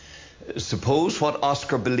suppose what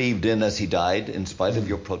Oscar believed in as he died, in spite of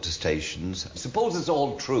your protestations, suppose it's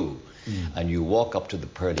all true, and you walk up to the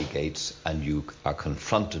pearly gates and you are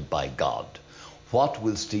confronted by God. What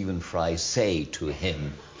will Stephen Fry say to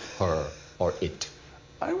him, her, or it?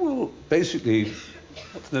 I will basically,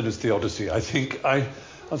 what's known as theodicy, I think.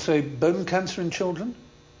 I'll say, bone cancer in children?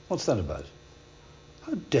 What's that about?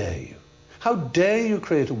 How dare you? How dare you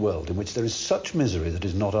create a world in which there is such misery that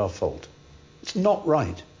is not our fault? It's not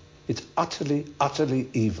right. It's utterly, utterly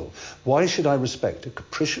evil. Why should I respect a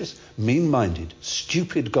capricious, mean-minded,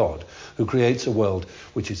 stupid God who creates a world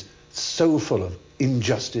which is so full of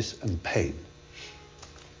injustice and pain?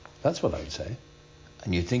 That's what I would say.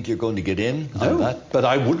 And you think you're going to get in on that? But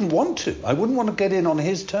I wouldn't want to. I wouldn't want to get in on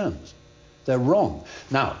his terms. They're wrong.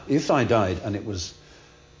 Now, if I died and it was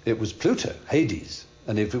Pluto, Hades,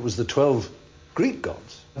 and if it was the 12 Greek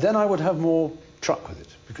gods, then I would have more truck with it,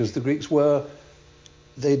 because the Greeks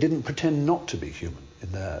they didn't pretend not to be human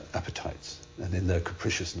in their appetites and in their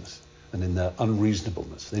capriciousness and in their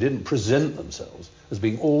unreasonableness. They didn't present themselves as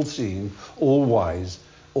being all-seeing, all-wise,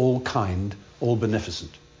 all-kind,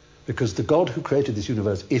 all-beneficent. Because the God who created this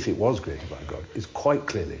universe, if it was created by God, is quite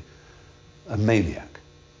clearly a maniac.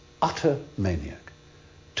 Utter maniac.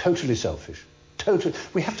 Totally selfish.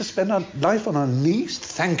 We have to spend our life on our knees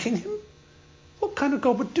thanking him? What kind of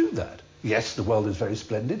God would do that? Yes, the world is very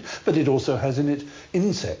splendid, but it also has in it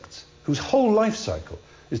insects whose whole life cycle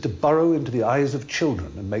is to burrow into the eyes of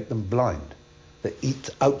children and make them blind. They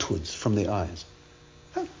eat outwards from the eyes.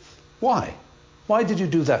 Why? Why did you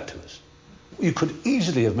do that to us? You could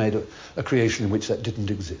easily have made a creation in which that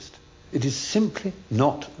didn't exist. It is simply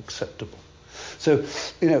not acceptable. So,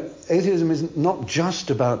 atheism is not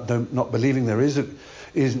just about not believing there's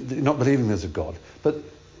a God, but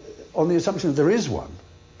on the assumption that there is one.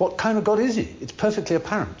 What kind of God is he? It's perfectly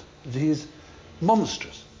apparent that he is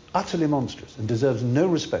monstrous, utterly monstrous, and deserves no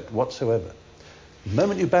respect whatsoever. The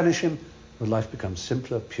moment you banish him, your life becomes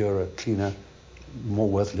simpler, purer, cleaner, more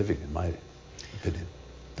worth living, in my opinion.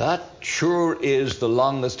 That sure is the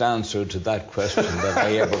longest answer to that question that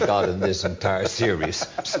I ever got in this entire series.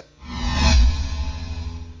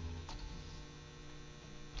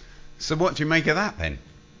 So what do you make of that then?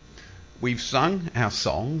 We've sung our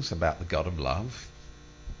songs about the God of love.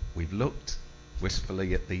 We've looked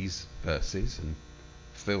wistfully at these verses and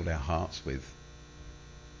filled our hearts with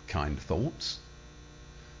kind thoughts.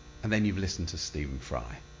 And then you've listened to Stephen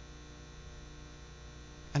Fry.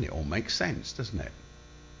 And it all makes sense, doesn't it?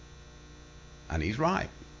 And he's right.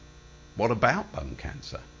 What about bone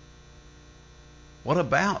cancer? What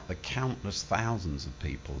about the countless thousands of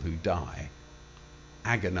people who die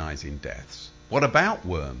agonizing deaths? What about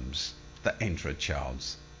worms that enter a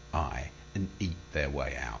child's eye and eat their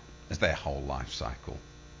way out as their whole life cycle?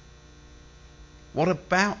 What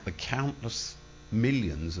about the countless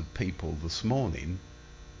millions of people this morning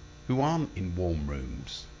who aren't in warm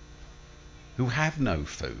rooms, who have no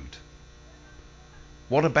food?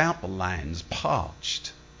 What about the lands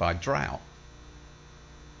parched by drought?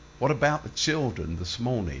 What about the children this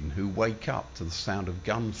morning who wake up to the sound of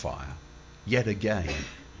gunfire yet again,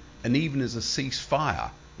 and even as a ceasefire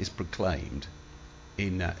is proclaimed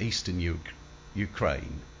in eastern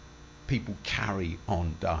Ukraine, people carry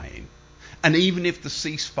on dying? And even if the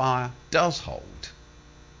ceasefire does hold,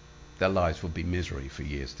 their lives will be misery for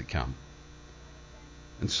years to come.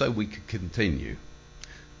 And so we could continue.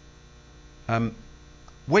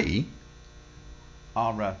 We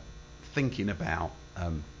are thinking about,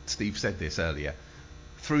 Steve said this earlier,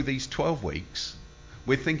 through these 12 weeks,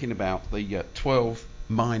 we're thinking about the 12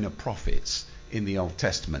 minor prophets in the Old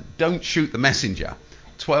Testament. Don't shoot the messenger.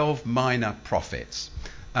 12 minor prophets.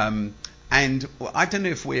 And I don't know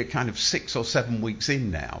if we're kind of 6 or 7 weeks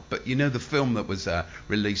in now, but you know the film that was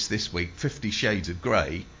released this week, 50 Shades of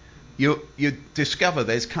Grey, you discover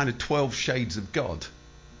there's kind of 12 shades of God.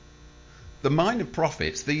 The minor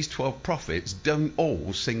prophets, these 12 prophets, don't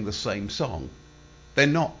all sing the same song. They're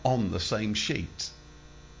not on the same sheet.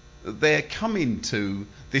 They're coming to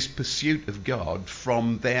this pursuit of God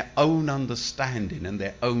from their own understanding and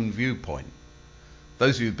their own viewpoint.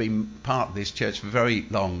 Those who've been part of this church for very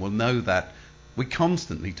long will know that we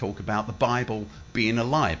constantly talk about the Bible being a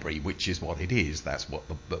library, which is what it is. That's what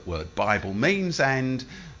the word Bible means. And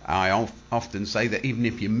I often say that even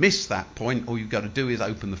if you miss that point, all you've got to do is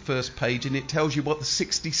open the first page and it tells you what the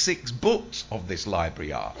 66 books of this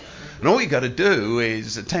library are. And all you've got to do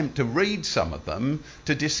is attempt to read some of them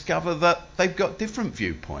to discover that they've got different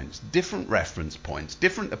viewpoints, different reference points,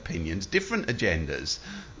 different opinions, different agendas.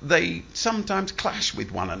 They sometimes clash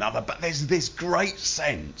with one another, but there's this great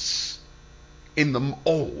sense in them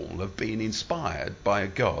all of being inspired by a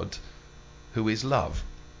God who is love.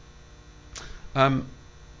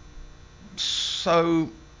 So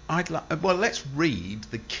let's read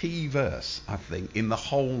the key verse, I think, in the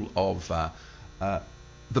whole of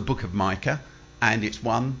the book of Micah, and it's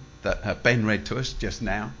one that Ben read to us just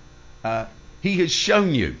now. He has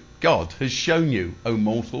shown you, God has shown you, O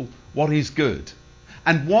mortal, what is good.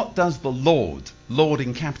 And what does the Lord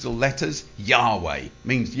in capital letters, Yahweh,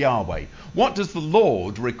 means Yahweh. What does the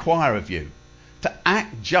Lord require of you? To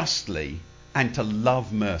act justly and to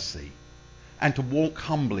love mercy and to walk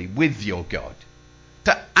humbly with your God.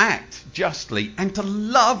 To act justly and to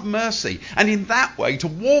love mercy, and in that way to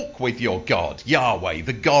walk with your God, Yahweh,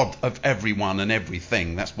 the God of everyone and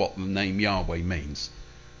everything. That's what the name Yahweh means.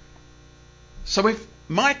 So if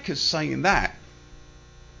Micah's saying that,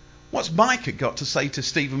 what's Micah got to say to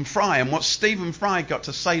Stephen Fry, and what's Stephen Fry got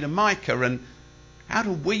to say to Micah, and how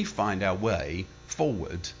do we find our way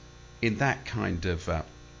forward in that kind of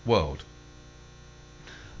world?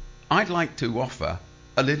 I'd like to offer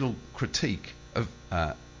a little critique of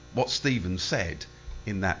what Stephen said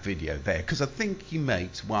in that video there, because I think he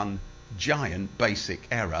makes one giant basic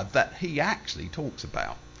error that he actually talks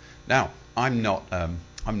about. Now, I'm not a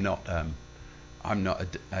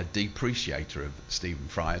depreciator of Stephen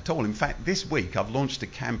Fry at all. In fact, this week I've launched a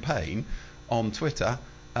campaign on Twitter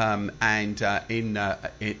and in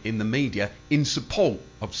the media in support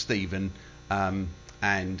of Stephen and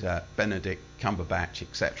Benedict Cumberbatch,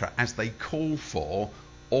 etc., as they call for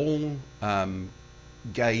all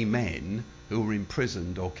gay men who are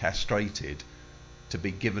imprisoned or castrated to be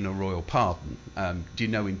given a royal pardon. Do you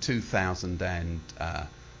know in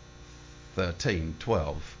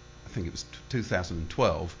 2012, I think it was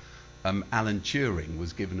 2012, Alan Turing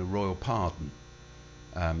was given a royal pardon.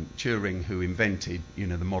 Turing, who invented,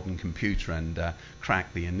 the modern computer and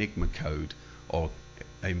cracked the Enigma code, or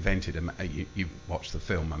invented you watched the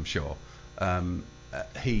film, I'm sure.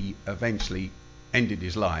 He eventually ended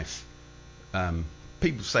his life.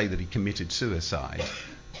 People say that he committed suicide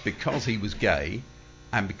because he was gay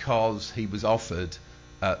and because he was offered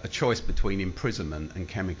a choice between imprisonment and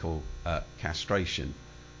chemical castration.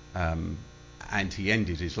 And he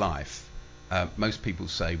ended his life, most people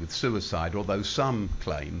say, with suicide, although some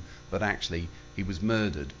claim that actually he was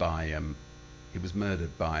murdered by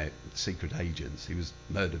secret agents. He was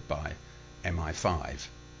murdered by MI5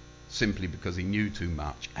 simply because he knew too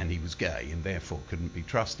much and he was gay and therefore couldn't be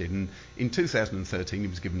trusted. And in 2013 he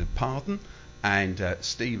was given a pardon, and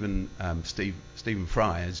Stephen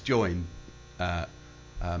Fry has joined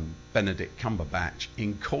Benedict Cumberbatch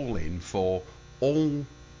in calling for all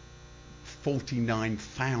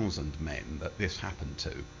 49,000 men that this happened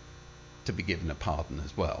to be given a pardon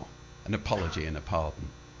as well, an apology and a pardon.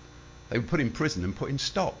 They were put in prison and put in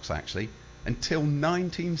stocks, actually, until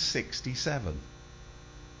 1967.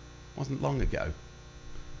 Wasn't long ago.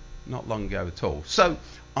 Not long ago at all. So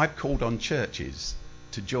I've called on churches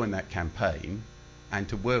to join that campaign and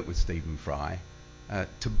to work with Stephen Fry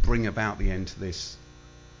to bring about the end to this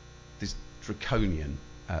draconian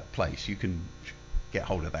place. You can get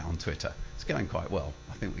hold of that on Twitter. It's going quite well.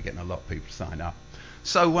 I think we're getting a lot of people to sign up.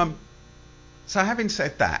 So having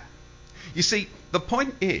said that, you see, the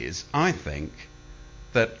point is, I think,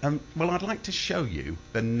 that, I'd like to show you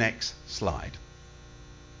the next slide.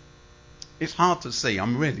 It's hard to see.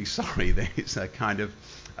 I'm really sorry that it's a kind of,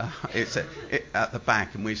 at the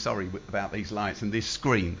back, and we're sorry about these lights and this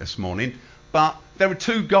screen this morning. But there are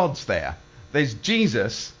two gods there. There's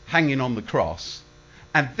Jesus hanging on the cross,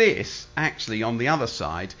 and this, actually, on the other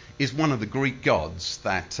side, is one of the Greek gods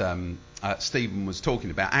that Stephen was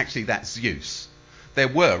talking about. Actually, that's Zeus. There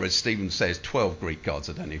were, as Stephen says, 12 Greek gods.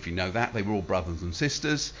 I don't know if you know that. They were all brothers and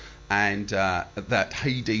sisters. And that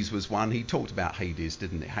Hades was one. He talked about Hades,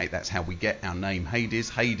 didn't he? That's how we get our name Hades.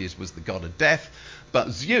 Hades was the god of death.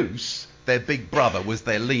 But Zeus, their big brother, was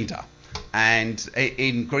their leader. And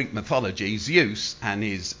in Greek mythology, Zeus and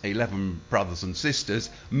his 11 brothers and sisters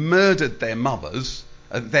murdered their mothers,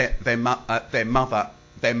 their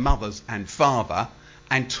mothers and father,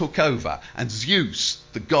 and took over. And Zeus,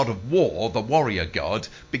 the god of war, the warrior god,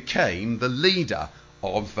 became the leader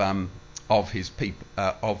of his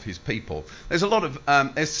people. There's a lot of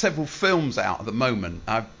there's several films out at the moment.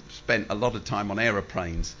 I've spent a lot of time on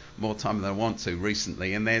aeroplanes, more time than I want to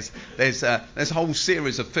recently, and there's a whole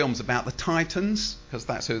series of films about the Titans, because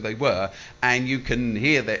that's who they were, and you can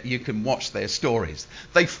hear that, you can watch their stories.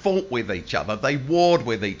 They fought with each other, they warred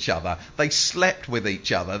with each other, they slept with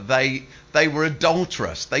each other, they were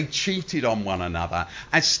adulterous, they cheated on one another.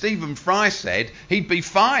 As Stephen Fry said, he'd be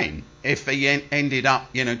fine if he ended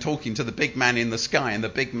up, talking to the big man in the sky and the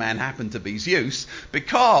big man happened to be Zeus,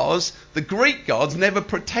 because the Greek gods never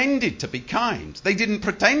protected pretended to be kind. They didn't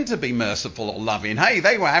pretend to be merciful or loving. Hey,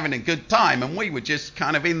 they were having a good time and we were just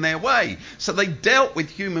kind of in their way. So they dealt with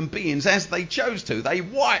human beings as they chose to. They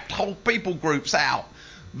wiped whole people groups out.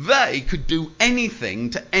 They could do anything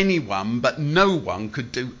to anyone, but no one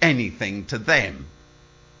could do anything to them.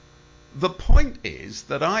 The point is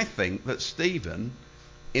that I think that Stephen,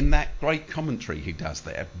 in that great commentary he does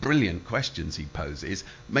there, brilliant questions he poses,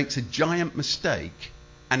 makes a giant mistake,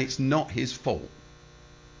 and it's not his fault.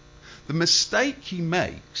 The mistake he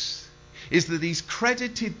makes is that he's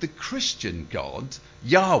credited the Christian God,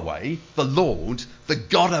 Yahweh, the Lord, the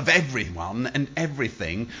God of everyone and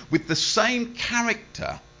everything, with the same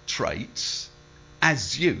character traits as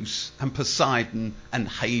Zeus and Poseidon and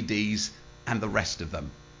Hades and the rest of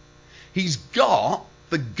them. He's got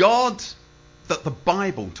the God that the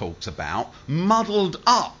Bible talks about muddled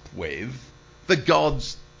up with the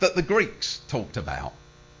gods that the Greeks talked about.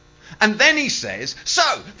 And then he says, so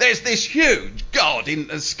there's this huge God in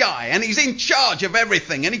the sky and he's in charge of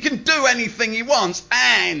everything and he can do anything he wants,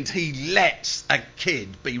 and he lets a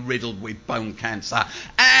kid be riddled with bone cancer,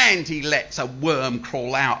 and he lets a worm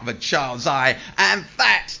crawl out of a child's eye, and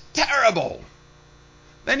that's terrible.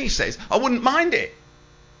 Then he says, I wouldn't mind it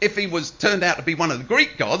if he was turned out to be one of the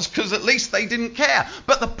Greek gods, because at least they didn't care.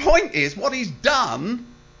 But the point is, what he's done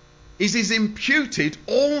is he's imputed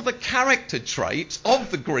all the character traits of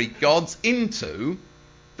the Greek gods into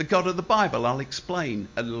the God of the Bible. I'll explain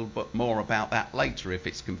a little bit more about that later if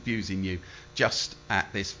it's confusing you just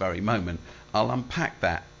at this very moment. I'll unpack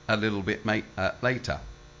that a little bit later.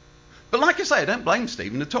 But like I say, I don't blame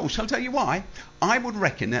Stephen at all. Shall I tell you why? I would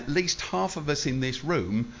reckon at least half of us in this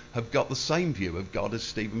room have got the same view of God as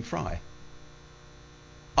Stephen Fry.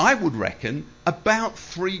 I would reckon about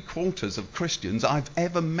 3/4 of Christians I've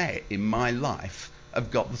ever met in my life have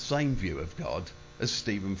got the same view of God as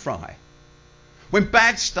Stephen Fry. When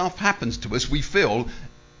bad stuff happens to us, we feel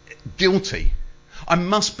guilty. I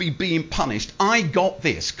must be being punished. I got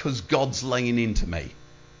this because God's laying into me.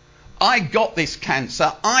 I got this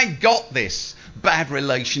cancer. I got this bad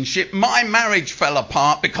relationship. My marriage fell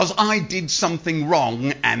apart because I did something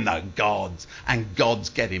wrong, and God's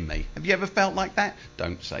getting me. Have you ever felt like that?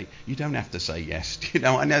 You don't have to say yes.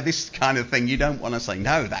 I know this kind of thing. You don't want to say,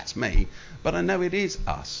 no, that's me. But I know it is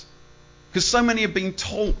us. Because so many have been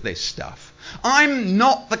taught this stuff. I'm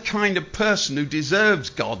not the kind of person who deserves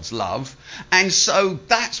God's love, and so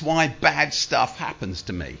that's why bad stuff happens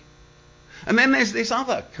to me. And then there's this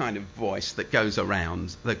other kind of voice that goes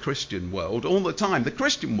around the Christian world all the time. The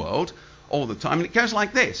Christian world all the time. And it goes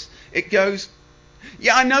like this. It goes,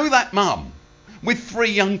 yeah, I know that mum with 3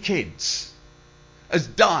 young kids has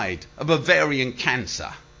died of ovarian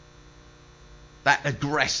cancer. That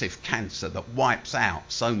aggressive cancer that wipes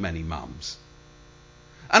out so many mums.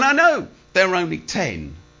 And I know they're only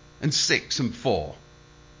 10 and 6 and 4.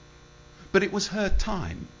 But it was her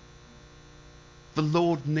time. The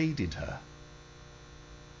Lord needed her.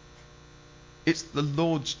 It's the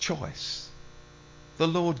Lord's choice. The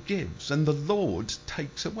Lord gives and the Lord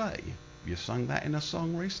takes away. Have you sung that in a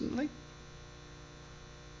song recently?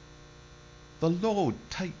 The Lord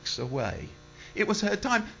takes away. It was her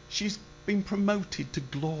time. She's been promoted to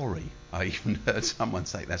glory. I even heard someone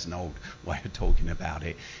say, that's an old way of talking about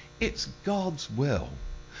it. It's God's will.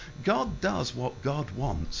 God does what God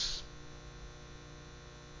wants.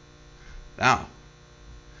 Now,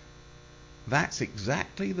 that's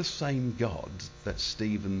exactly the same God that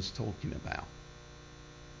Stephen's talking about.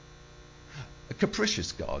 A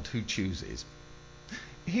capricious God who chooses.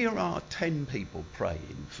 Here are 10 people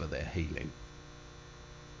praying for their healing.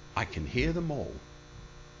 I can hear them all.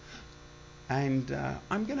 And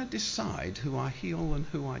I'm going to decide who I heal and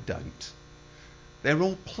who I don't. They're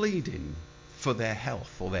all pleading for their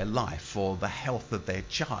health or their life or the health of their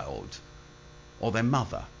child or their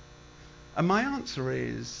mother. And my answer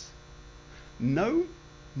is no,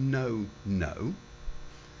 no, no.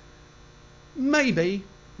 Maybe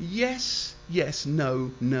yes, yes,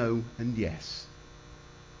 no, no, and yes.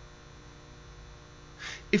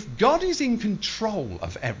 If God is in control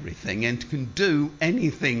of everything and can do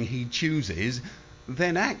anything he chooses,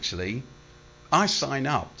 then actually I sign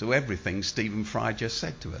up to everything Stephen Fry just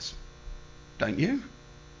said to us. Don't you?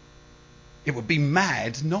 It would be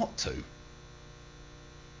mad not to.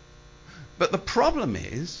 But the problem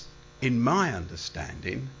is, in my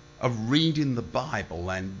understanding of reading the Bible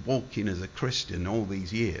and walking as a Christian all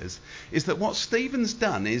these years, is that what Stephen's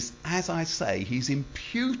done is, as I say, he's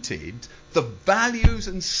imputed the values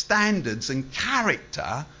and standards and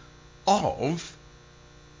character of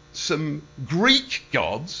some Greek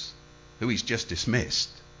gods, who he's just dismissed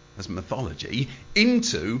as mythology,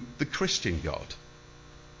 into the Christian God.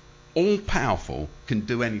 all-powerful, can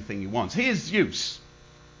do anything he wants. Here's Zeus,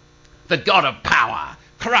 the god of power.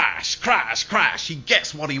 Crash, crash, crash. He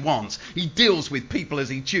gets what he wants. He deals with people as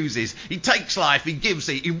he chooses. He takes life, he gives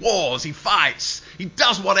it, he wars, he fights. He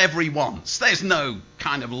does whatever he wants. There's no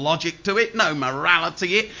kind of logic to it, no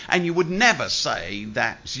morality in it, and you would never say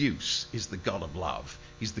that Zeus is the god of love.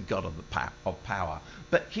 He's the god of power.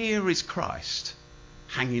 But here is Christ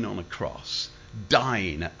hanging on a cross,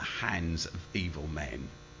 dying at the hands of evil men.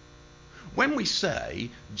 When we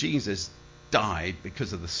say Jesus died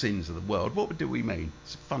because of the sins of the world, what do we mean?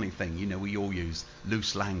 It's a funny thing, we all use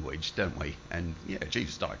loose language, don't we? And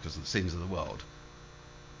Jesus died because of the sins of the world.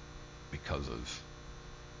 Because of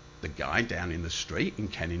the guy down in the street in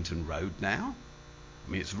Kennington Road now.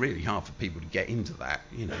 I mean, it's really hard for people to get into that,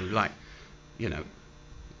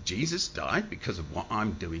 Jesus died because of what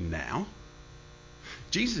I'm doing now.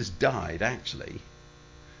 Jesus died actually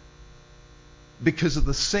because of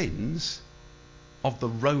the sins of the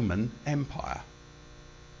Roman Empire.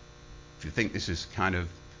 If you think this is kind of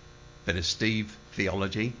bit of Steve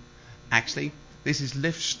theology, actually this is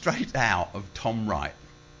lifted straight out of Tom Wright.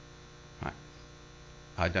 Right.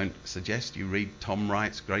 I don't suggest you read Tom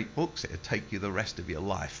Wright's great books. It'll take you the rest of your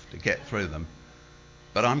life to get through them.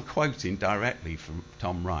 But I'm quoting directly from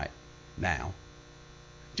Tom Wright now.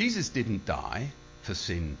 Jesus didn't die for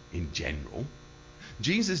sin in general.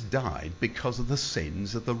 Jesus died because of the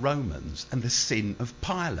sins of the Romans and the sin of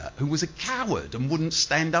Pilate, who was a coward and wouldn't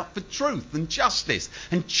stand up for truth and justice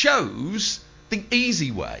and chose the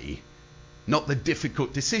easy way, not the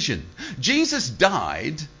difficult decision. Jesus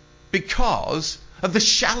died because of the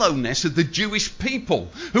shallowness of the Jewish people,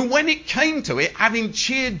 who, when it came to it, having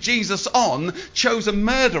cheered Jesus on, chose a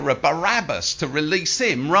murderer, Barabbas, to release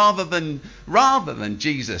him rather than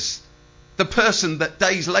Jesus, the person that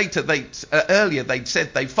days later, earlier they'd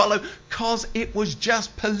said they follow, because it was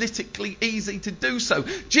just politically easy to do so.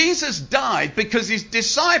 Jesus died because his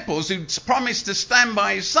disciples, who'd promised to stand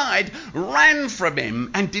by his side, ran from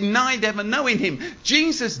him and denied ever knowing him.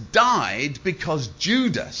 Jesus died because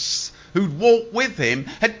Judas, who'd walked with him,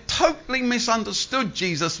 had totally misunderstood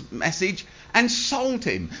Jesus' message and sold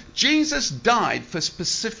him. Jesus died for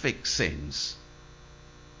specific sins.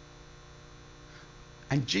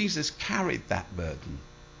 And Jesus carried that burden,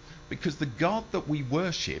 because the God that we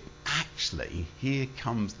worship, actually, here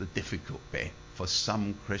comes the difficult bit for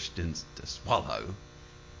some Christians to swallow,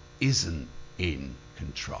 isn't in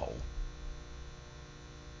control.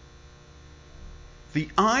 The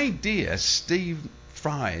idea Steve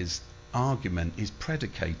Fry's argument is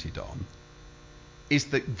predicated on is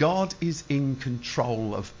that God is in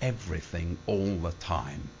control of everything all the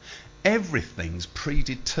time. Everything's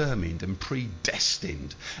predetermined and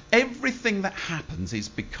predestined. Everything that happens is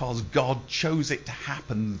because God chose it to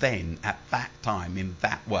happen then, at that time, in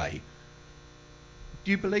that way. Do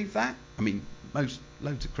you believe that? I mean,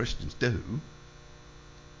 loads of Christians do.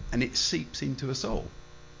 And it seeps into us all.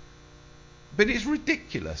 But it's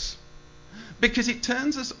ridiculous, because it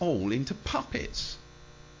turns us all into puppets.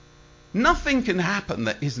 Nothing can happen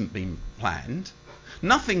that isn't been planned.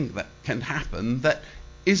 Nothing that can happen that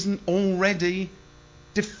isn't already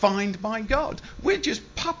defined by God. We're just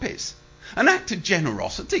puppets. An act of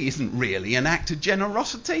generosity isn't really an act of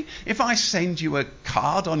generosity. If I send you a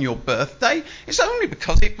card on your birthday, it's only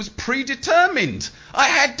because it was predetermined. I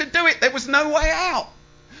had to do it. There was no way out.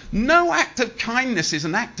 No act of kindness is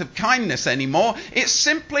an act of kindness anymore. It's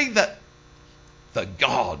simply that the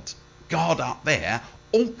God up there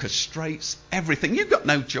orchestrates everything. You've got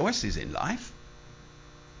no choices in life.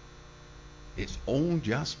 It's all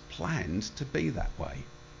just planned to be that way.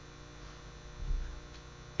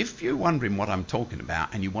 If you're wondering what I'm talking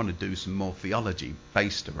about and you want to do some more theology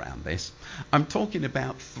based around this, I'm talking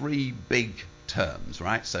about three big terms,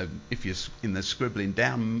 right? So if you're in the scribbling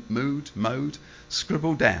down mode,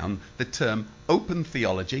 scribble down the term open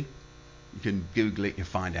theology. You can Google it, you'll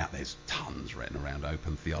find out there's tons written around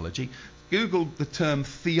open theology. Google the term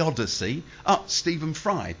theodicy. Stephen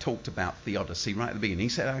Fry talked about theodicy right at the beginning. He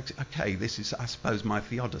said, okay, this is, I suppose, my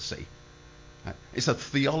theodicy. It's a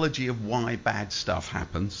theology of why bad stuff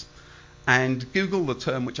happens. And Google the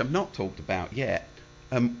term, which I've not talked about yet,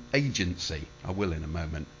 agency. I will in a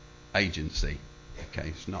moment. Agency. Okay,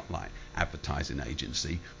 it's not like advertising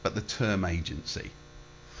agency, but the term agency.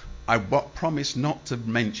 I promise not to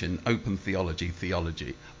mention open theology,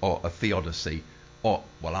 or a theodicy, or,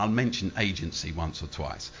 well, I'll mention agency once or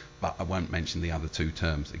twice, but I won't mention the other two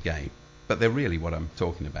terms again. But they're really what I'm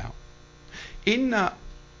talking about.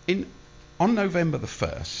 On November the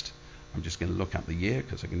 1st, I'm just going to look up the year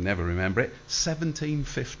because I can never remember it,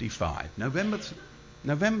 1755. November the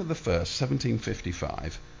 1st,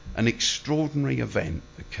 1755, an extraordinary event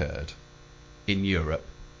occurred in Europe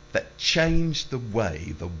that changed the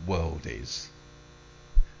way the world is.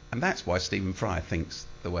 And that's why Stephen Fry thinks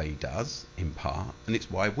the way he does, in part, and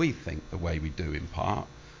it's why we think the way we do, in part,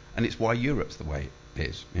 and it's why Europe's the way it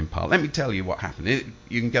is, in part. Let me tell you what happened.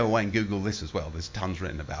 You can go away and Google this as well. There's tons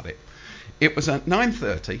written about it. It was at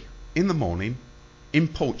 9:30 in the morning in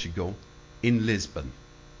Portugal, in Lisbon.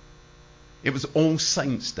 It was All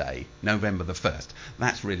Saints' Day, November the 1st.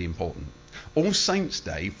 That's really important. All Saints'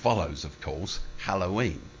 Day follows, of course,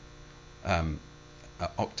 Halloween,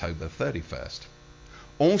 October 31st.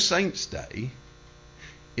 All Saints' Day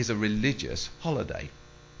is a religious holiday.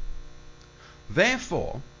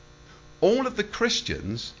 Therefore, all of the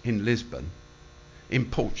Christians in Lisbon, in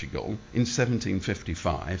Portugal, in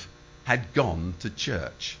 1755, had gone to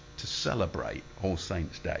church to celebrate All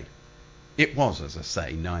Saints' Day. It was, as I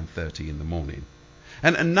say, 9:30 in the morning.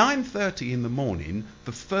 And at 9:30 in the morning,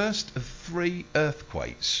 the first of 3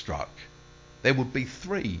 earthquakes struck. There would be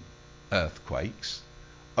 3 earthquakes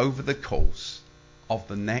over the course of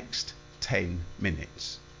the next 10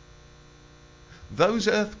 minutes. Those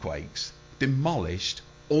earthquakes demolished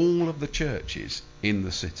all of the churches in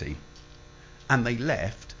the city, and they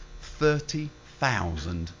left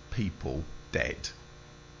 30,000 people dead.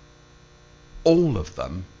 All of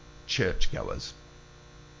them churchgoers.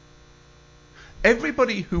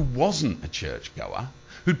 Everybody who wasn't a churchgoer,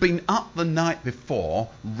 who'd been up the night before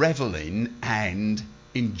revelling and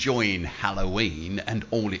enjoying Halloween and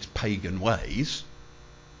all its pagan ways,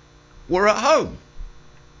 were at home.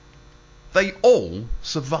 They all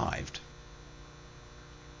survived.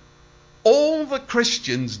 All the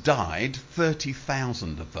Christians died,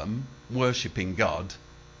 30,000 of them, worshipping God,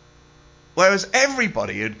 whereas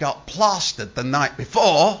everybody who'd got plastered the night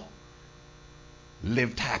before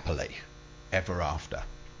lived happily ever after.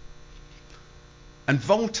 And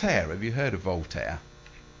Voltaire, have you heard of Voltaire?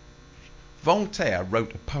 Voltaire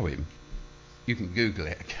wrote a poem. You can Google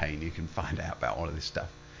it again, you can find out about all of this stuff.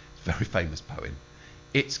 It's a very famous poem.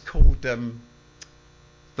 It's called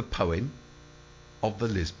The Poem of the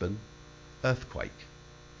Lisbon Earthquake.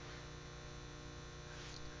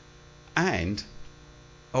 And,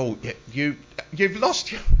 you've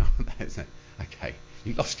lost your... Okay,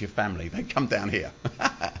 you lost your family. They come down here.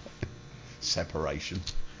 Separation.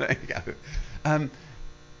 There you go.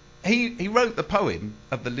 He wrote the poem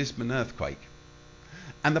of the Lisbon earthquake.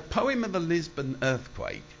 And the poem of the Lisbon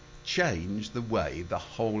earthquake changed the way the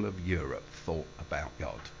whole of Europe thought about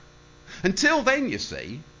God. Until then, you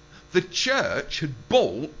see, the church had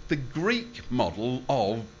bought the Greek model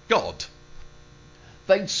of God.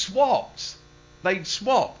 They'd swapped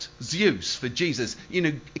Zeus for Jesus. You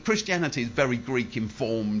know, Christianity is very Greek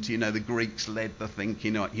informed. You know, the Greeks led the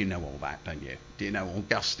thinking. You know all that, don't you? Do you know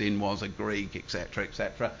Augustine was a Greek, etc.,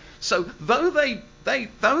 etc. So though they'd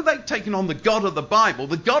taken on the God of the Bible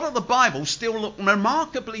still looked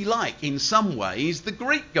remarkably like, in some ways, the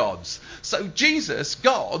Greek gods. So Jesus,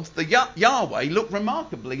 God, the Yahweh, looked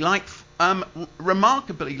remarkably like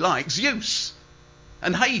Zeus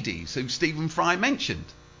and Hades, who Stephen Fry mentioned.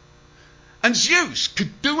 And Zeus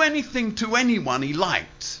could do anything to anyone he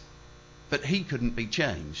liked, but he couldn't be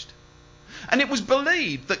changed. And it was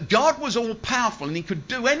believed that God was all-powerful and he could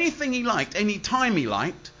do anything he liked, any time he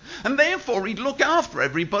liked, and therefore he'd look after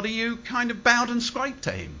everybody who kind of bowed and scraped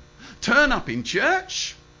to him. Turn up in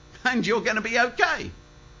church and you're going to be okay.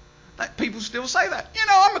 People still say that. You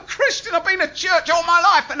know, I'm a Christian, I've been to church all my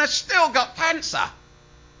life and I've still got cancer.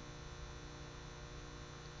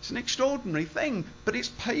 It's an extraordinary thing, but it's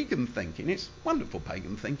pagan thinking. It's wonderful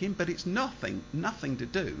pagan thinking, but it's nothing to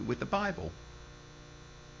do with the Bible.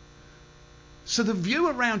 So the view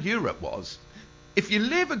around Europe was, if you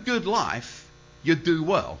live a good life, you do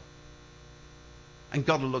well. And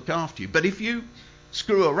God will look after you. But if you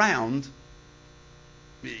screw around,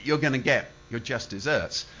 you're going to get your just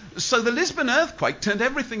desserts. So the Lisbon earthquake turned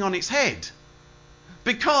everything on its head.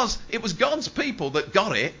 Because it was God's people that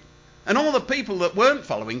got it, and all the people that weren't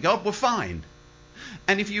following God were fine.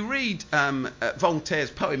 And if you read Voltaire's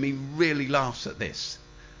poem, he really laughs at this.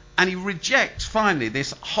 And he rejects, finally,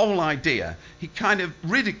 this whole idea. He kind of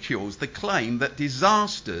ridicules the claim that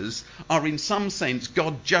disasters are, in some sense,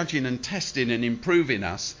 God judging and testing and improving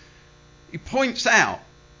us. He points out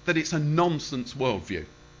that it's a nonsense worldview.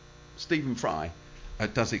 Stephen Fry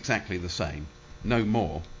does exactly the same. No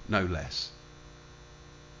more, no less.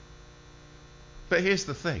 But here's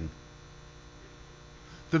the thing.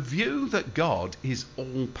 The view that God is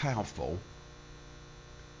all-powerful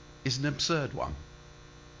is an absurd one.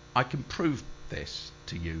 I can prove this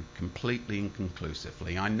to you completely and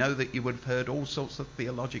conclusively. I know that you would have heard all sorts of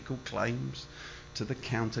theological claims to the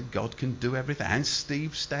counter. God can do everything. And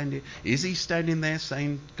Steve's standing. Is he standing there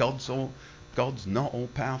saying God's not all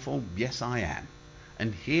powerful? Yes, I am.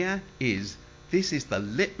 And this is the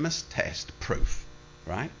litmus test proof,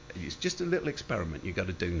 right? It's just a little experiment you've got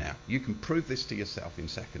to do now. You can prove this to yourself in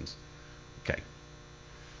seconds. Okay.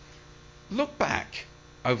 Look back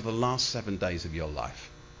over the last 7 days of your life,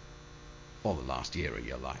 or the last year of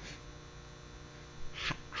your life.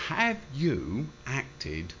 Have you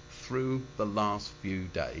acted through the last few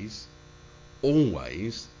days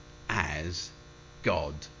always as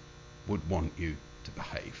God would want you to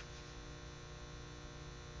behave?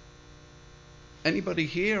 Anybody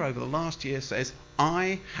here over the last year says,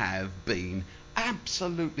 I have been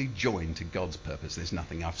absolutely joined to God's purpose. There's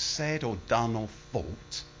nothing I've said or done or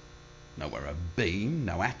thought, nowhere I've been,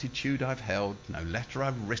 no attitude I've held, no letter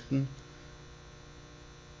I've written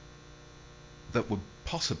that would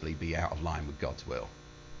possibly be out of line with God's will.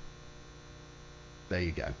 There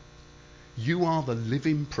you go. You are the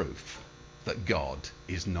living proof that God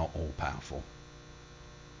is not all powerful.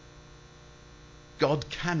 God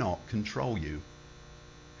cannot control you.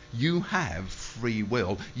 You have free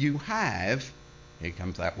will. You have, here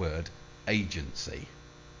comes that word, agency.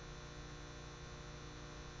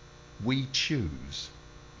 We choose.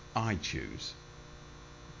 I choose.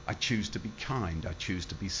 I choose to be kind. I choose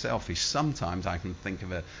to be selfish. Sometimes I can think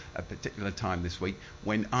of a particular time this week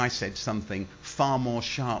when I said something far more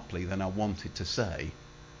sharply than I wanted to say.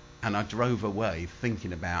 And I drove away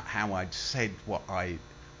thinking about how I'd said what I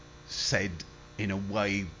said in a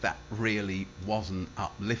way that really wasn't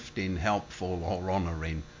uplifting, helpful, or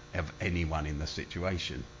honouring of anyone in the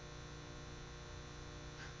situation.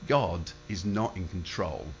 God is not in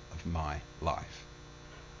control of my life.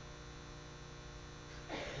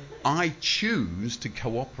 I choose to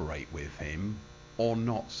cooperate with him or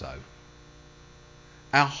not so.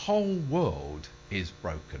 Our whole world is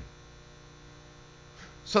broken.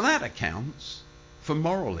 So that accounts for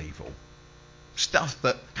moral evil. Stuff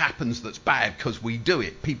that happens that's bad because we do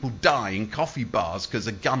it. People die in coffee bars because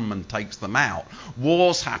a gunman takes them out.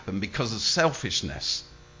 Wars happen because of selfishness.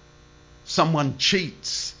 Someone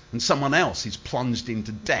cheats and someone else is plunged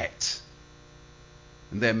into debt.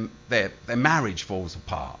 And their marriage falls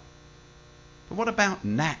apart. But what about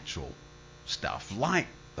natural stuff like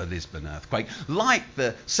the Lisbon earthquake, like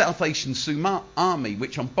the Salvation Army,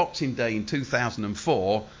 which on Boxing Day in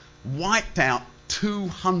 2004 wiped out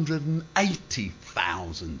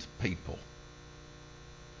 280,000 people?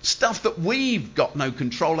 Stuff that we've got no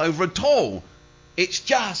control over at all. It's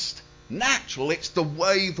just natural. It's the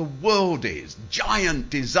way the world is. Giant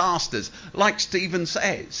disasters, like Stephen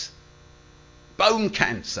says. Bone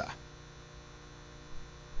cancer.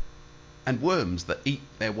 And worms that eat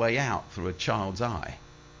their way out through a child's eye.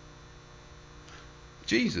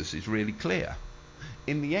 Jesus is really clear.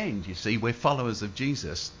 In the end, you see, we're followers of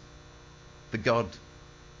Jesus, the God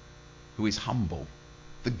who is humble,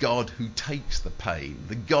 the God who takes the pain,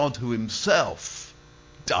 the God who himself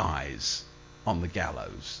dies on the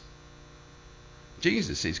gallows.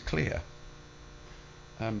 Jesus is clear.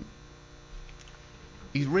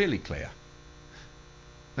 He's really clear.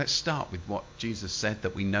 Let's start with what Jesus said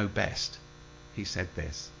that we know best. He said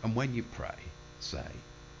this, and when you pray, say,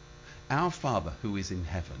 Our Father who is in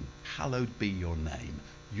heaven, hallowed be your name.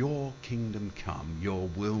 Your kingdom come, your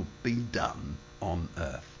will be done on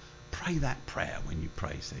earth. Pray that prayer when you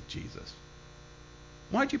pray, said Jesus.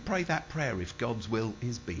 Why do you pray that prayer if God's will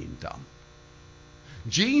is being done?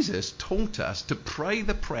 Jesus taught us to pray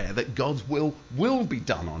the prayer that God's will be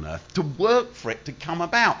done on earth, to work for it to come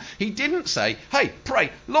about. He didn't say, hey,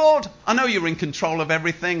 pray, Lord, I know you're in control of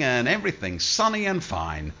everything and everything's sunny and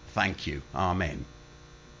fine. Thank you. Amen.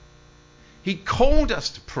 He called us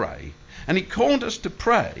to pray, and he called us to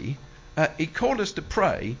pray that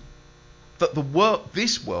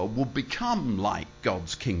this world will become like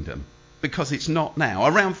God's kingdom. Because it's not now.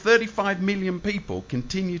 Around 35 million people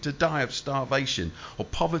continue to die of starvation or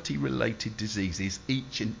poverty-related diseases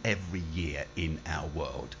each and every year in our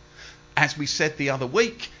world. As we said the other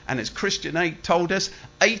week, and as Christian Aid told us,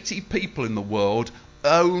 80 people in the world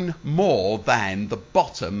own more than the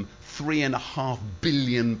bottom 3.5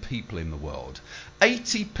 billion people in the world.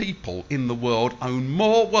 80 people in the world own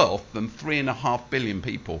more wealth than 3.5 billion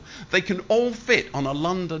people. They can all fit on a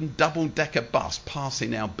London double-decker bus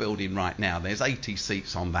passing our building right now. There's 80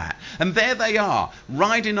 seats on that. And there they are,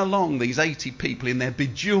 riding along, these 80 people in their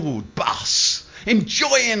bejewelled bus,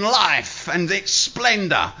 enjoying life and its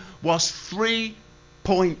splendour, whilst 3.5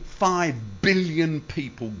 1.5 billion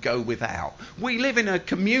people go without. We live in a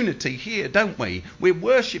community here, don't we? We're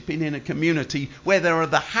worshipping in a community where there are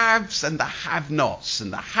the haves and the have-nots,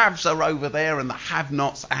 and the haves are over there and the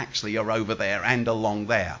have-nots actually are over there and along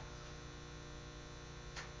there.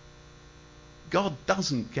 God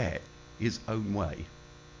doesn't get his own way.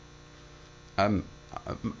 I've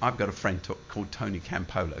got a friend called Tony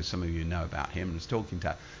Campolo. Some of you know about him. I was talking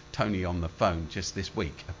to Tony on the phone just this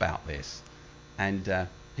week about this. And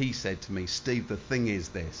he said to me, Steve, the thing is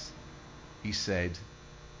this. He said,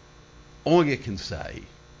 all you can say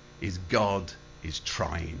is God is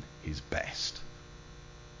trying his best.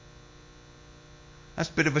 That's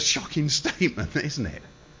a bit of a shocking statement, isn't it?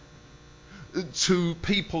 To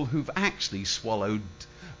people who've actually swallowed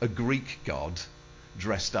a Greek God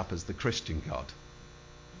dressed up as the Christian God.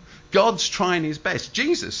 God's trying his best.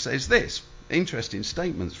 Jesus says this. Interesting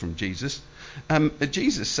statements from Jesus.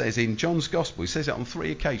 Jesus says in John's Gospel, he says it on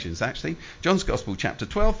 3 occasions actually. John's Gospel chapter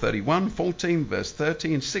 12, 31, 14 verse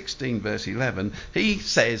 30 and 16 verse 11. He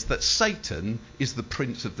says that Satan is the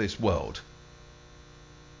prince of this world.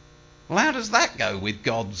 Well, how does that go with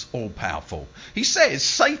God's all-powerful? He says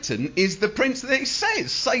Satan is the prince. He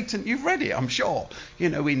says Satan, you've read it, I'm sure. You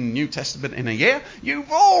know, in New Testament in a year,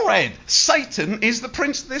 you've all read Satan is the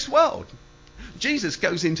prince of this world. Jesus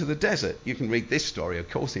goes into the desert. You can read this story, of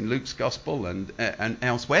course, in Luke's Gospel and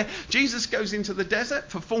elsewhere. Jesus goes into the desert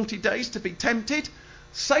for 40 days to be tempted.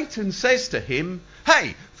 Satan says to him,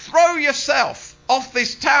 hey, throw yourself off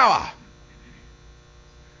this tower.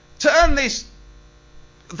 Turn these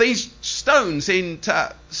stones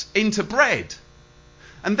into bread.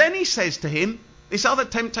 And then he says to him, this other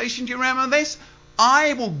temptation, do you remember this?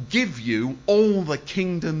 I will give you all the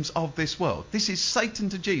kingdoms of this world. This is Satan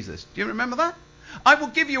to Jesus. Do you remember that? I will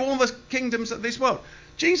give you all the kingdoms of this world.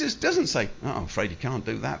 Jesus doesn't say, oh, I'm afraid you can't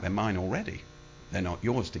do that. They're mine already. They're not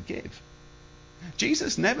yours to give.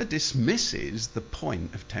 Jesus never dismisses the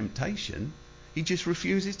point of temptation. He just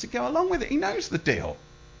refuses to go along with it. He knows the deal.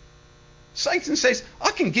 Satan says,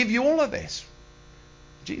 I can give you all of this.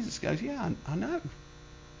 Jesus goes, yeah, I know.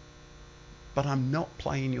 But I'm not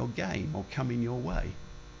playing your game or coming your way.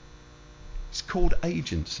 It's called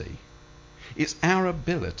agency. It's our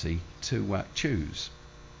ability to choose.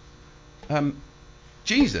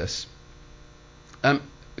 Jesus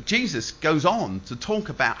goes on to talk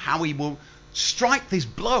about how he will strike this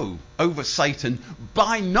blow over Satan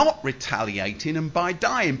by not retaliating and by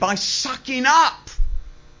dying, by sucking up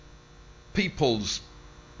people's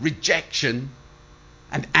rejection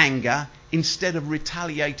and anger. Instead of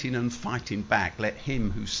retaliating and fighting back, let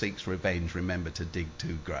him who seeks revenge remember to dig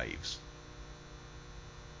 2 graves.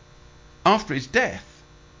 After his death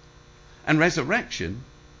and resurrection,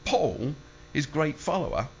 Paul, his great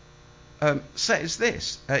follower, says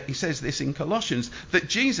this. He says this in Colossians, that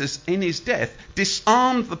Jesus in his death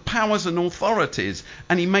disarmed the powers and authorities,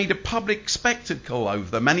 and he made a public spectacle over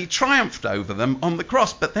them, and he triumphed over them on the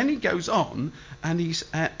cross. But then he goes on and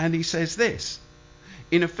he says this.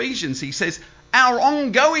 In Ephesians he says, our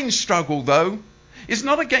ongoing struggle though is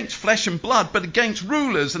not against flesh and blood, but against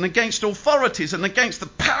rulers and against authorities and against the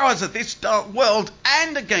powers of this dark world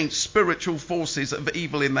and against spiritual forces of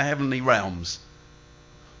evil in the heavenly realms.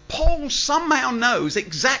 Paul somehow knows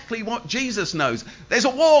exactly what Jesus knows. There's a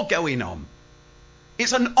war going on.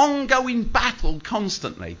 It's an ongoing battle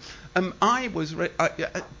constantly. Do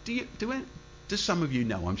some of you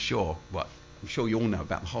know, I'm sure you all know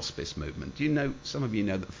about the hospice movement. Do you know, some of you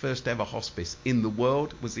know that the first ever hospice in the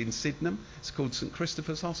world was in Sydenham? It's called St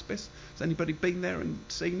Christopher's Hospice. Has anybody been there and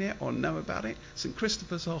seen it or know about it? St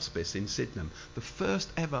Christopher's Hospice in Sydenham. The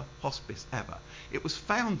first ever hospice ever. It was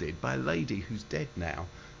founded by a lady who's dead now.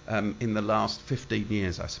 In the last 15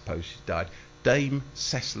 years, I suppose she died. Dame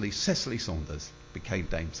Cecily Saunders became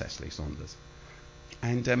Dame Cecily Saunders.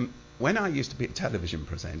 And when I used to be a television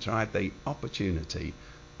presenter, I had the opportunity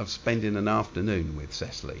of spending an afternoon with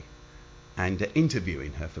Cecily and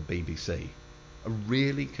interviewing her for BBC. A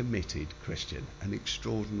really committed Christian, an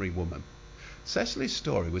extraordinary woman. Cecily's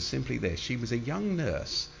story was simply this. She was a young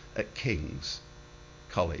nurse at King's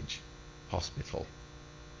College Hospital.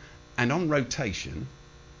 And on rotation,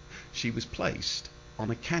 she was placed on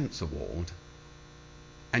a cancer ward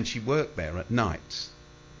and she worked there at nights.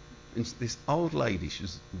 And this old lady, she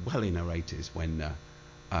was well in her 80s when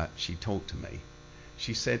she talked to me.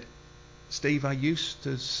 She said, Steve, I used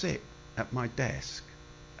to sit at my desk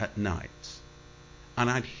at nights and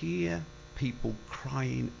I'd hear people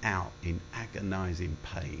crying out in agonizing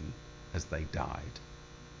pain as they died.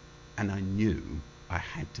 And I knew I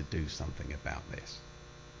had to do something about this.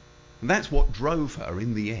 And that's what drove her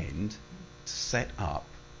in the end to set up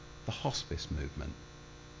the hospice movement.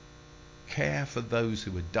 care for those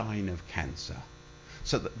who are dying of cancer,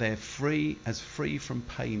 so that they're free from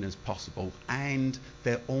pain as possible, and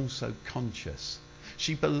they're also conscious.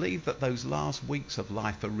 She believed that those last weeks of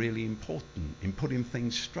life are really important in putting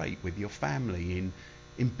things straight with your family,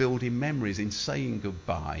 in building memories, in saying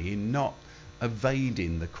goodbye, in not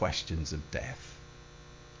evading the questions of death,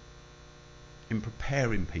 in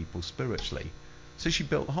preparing people spiritually. So she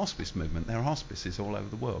built the hospice movement. There are hospices all over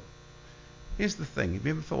the world. Here's the thing, have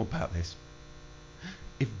you ever thought about this?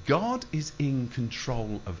 If God is in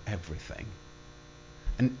control of everything,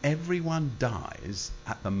 and everyone dies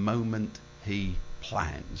at the moment he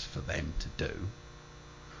plans for them to do,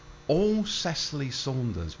 all Cecily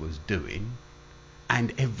Saunders was doing,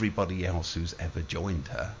 and everybody else who's ever joined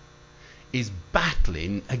her, is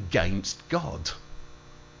battling against God.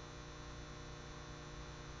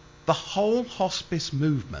 The whole hospice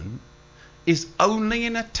movement is only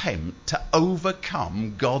an attempt to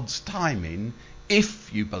overcome God's timing,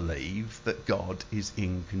 if you believe that God is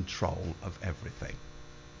in control of everything.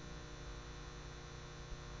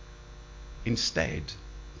 Instead,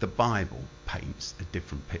 the Bible paints a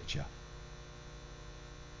different picture.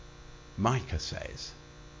 Micah says,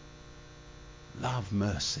 love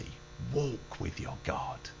mercy, walk with your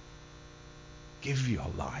God, give your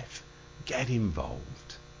life, get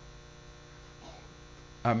involved.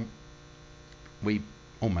 We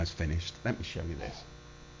almost finished. Let me show you this.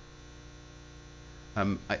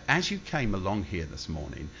 As you came along here this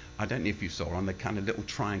morning, I don't know if you saw on the kind of little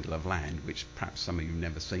triangle of land, which perhaps some of you have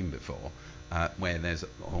never seen before, where there's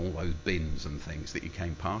all those bins and things that you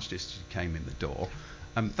came past just as you came in the door.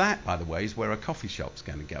 That, by the way, is where a coffee shop's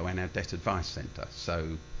going to go, and our debt advice centre.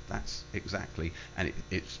 So that's exactly, and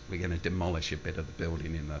we're going to demolish a bit of the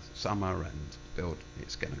building in the summer and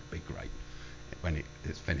it's going to be great when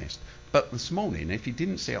it's finished. But this morning, if you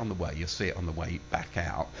didn't see it on the way, you'll see it on the way back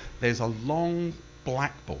out. There's a long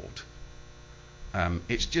blackboard.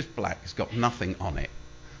 It's just black. It's got nothing on it.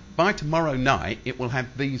 By tomorrow night, it will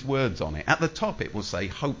have these words on it. At the top, it will say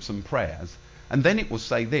hopes and prayers. And then it will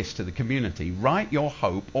say this to the community: write your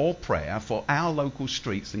hope or prayer for our local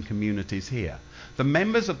streets and communities here. The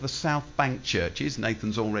members of the South Bank churches,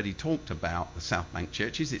 Nathan's already talked about the South Bank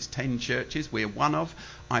churches. It's 10 churches we're one of.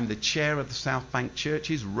 I'm the chair of the South Bank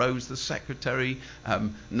churches, Rose the secretary.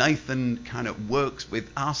 Nathan kind of works with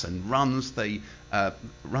us and runs the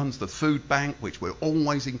food bank, which we're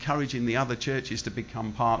always encouraging the other churches to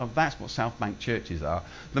become part of. That's what South Bank churches are.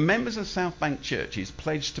 The members of South Bank churches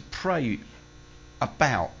pledged to pray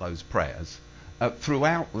about those prayers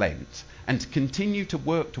throughout Lent and to continue to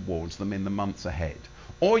work towards them in the months ahead.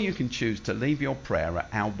 Or you can choose to leave your prayer at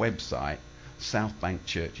our website,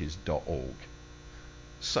 southbankchurches.org.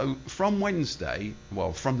 So from Wednesday,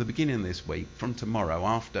 from the beginning of this week, from tomorrow,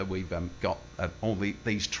 after we've got all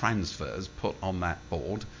these transfers put on that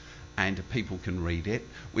board and people can read it,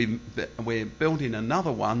 we're building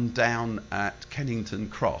another one down at Kennington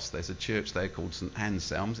Cross. There's a church there called St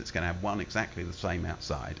Anselm's. It's going to have one exactly the same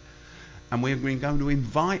outside. And we're going to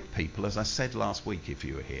invite people, as I said last week if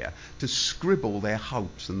you were here, to scribble their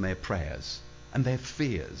hopes and their prayers and their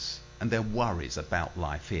fears and their worries about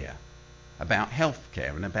life here, about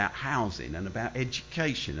healthcare and about housing and about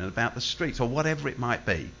education and about the streets or whatever it might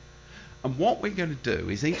be. And what we're going to do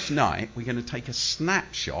is each night we're going to take a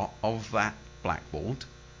snapshot of that blackboard,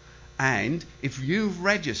 and if you've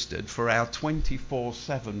registered for our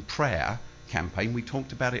 24/7 prayer campaign, we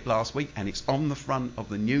talked about it last week and it's on the front of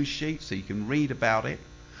the news sheet so you can read about it.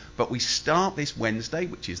 But we start this Wednesday,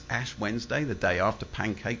 which is Ash Wednesday, the day after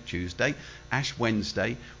Pancake Tuesday, Ash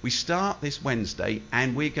Wednesday. We start this Wednesday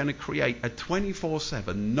and we're going to create a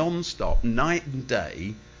 24/7 non-stop night and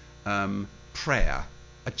day prayer,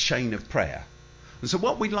 a chain of prayer. And so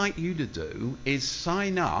what we'd like you to do is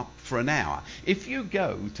sign up for an hour. If you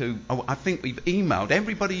go to, I think we've emailed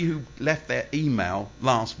everybody who left their email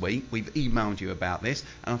last week, we've emailed you about this,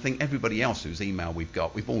 and I think everybody else whose email we've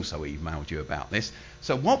got, we've also emailed you about this.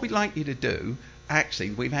 So what we'd like you to do,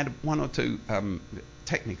 actually, we've had one or two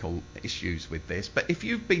technical issues with this, but if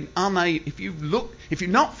you've been if you've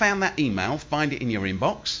not found that email, find it in your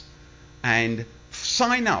inbox and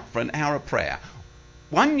sign up for an hour of prayer.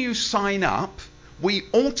 When you sign up, we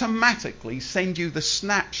automatically send you the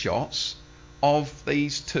snapshots of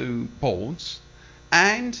these two boards,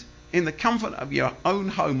 and in the comfort of your own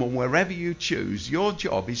home or wherever you choose, your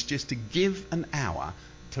job is just to give an hour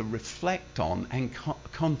to reflect on and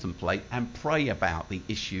contemplate and pray about the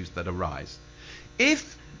issues that arise.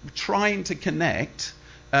 If trying to connect,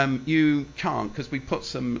 you can't, because we put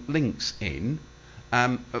some links in,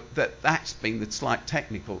 That's been the slight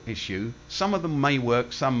technical issue. Some of them may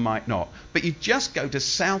work, some might not. But you just go to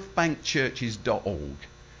southbankchurches.org.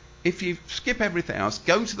 If you skip everything else,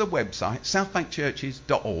 go to the website,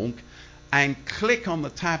 southbankchurches.org, and click on the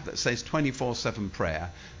tab that says 24/7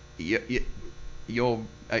 prayer.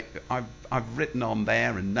 I've written on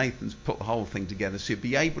there, and Nathan's put the whole thing together, so you'll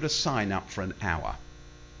be able to sign up for an hour.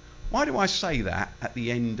 Why do I say that at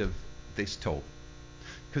the end of this talk?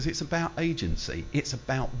 Because it's about agency. It's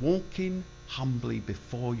about walking humbly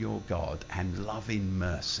before your God and loving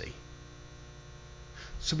mercy.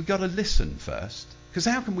 So we've got to listen first. Because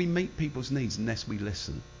how can we meet people's needs unless we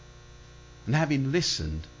listen? And having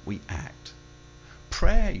listened, we act.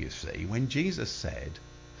 Prayer, you see, when Jesus said,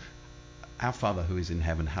 "Our Father who is in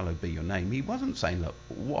heaven, hallowed be your name," he wasn't saying, look,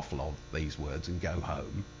 waffle on these words and go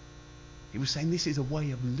home. He was saying this is a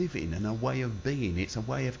way of living and a way of being. It's a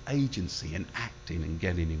way of agency and acting and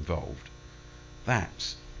getting involved.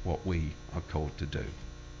 That's what we are called to do.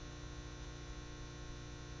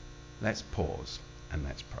 Let's pause and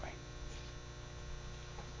let's pray.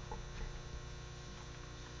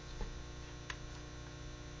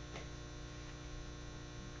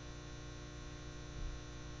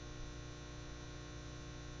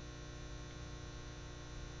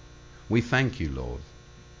 We thank you, Lord,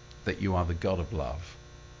 that you are the God of love,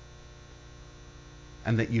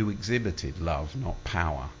 and that you exhibited love, not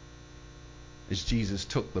power, as Jesus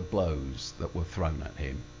took the blows that were thrown at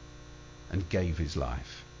him and gave his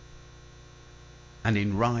life. And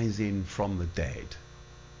in rising from the dead,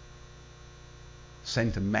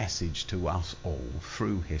 sent a message to us all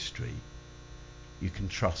through history. You can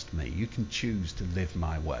trust me. You can choose to live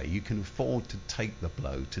my way. You can afford to take the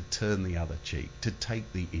blow, to turn the other cheek, to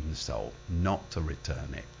take the insult, not to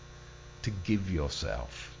return it, to give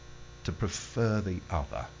yourself, to prefer the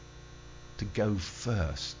other, to go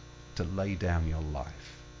first, to lay down your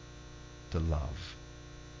life, to love,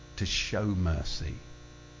 to show mercy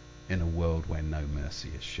in a world where no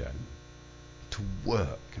mercy is shown, to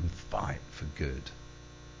work and fight for good,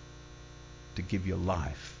 to give your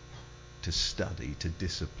life, to study, to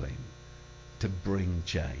discipline, to bring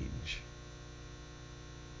change,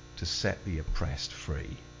 to set the oppressed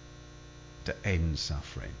free, to end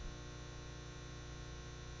suffering.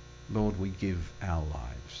 Lord, we give our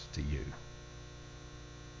lives to you.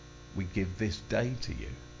 We give this day to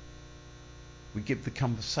you. We give the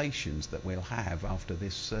conversations that we'll have after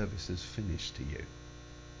this service is finished to you.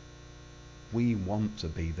 We want to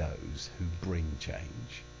be those who bring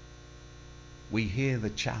change. We hear the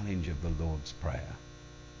challenge of the Lord's Prayer.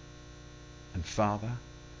 And Father,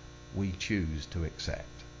 we choose to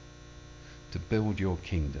accept, to build your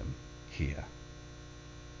kingdom here.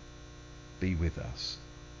 Be with us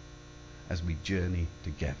as we journey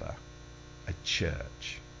together, a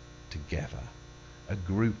church together, a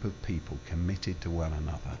group of people committed to one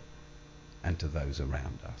another and to those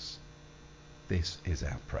around us. This is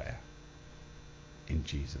our prayer. In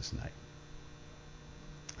Jesus' name.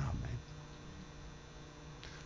 Amen.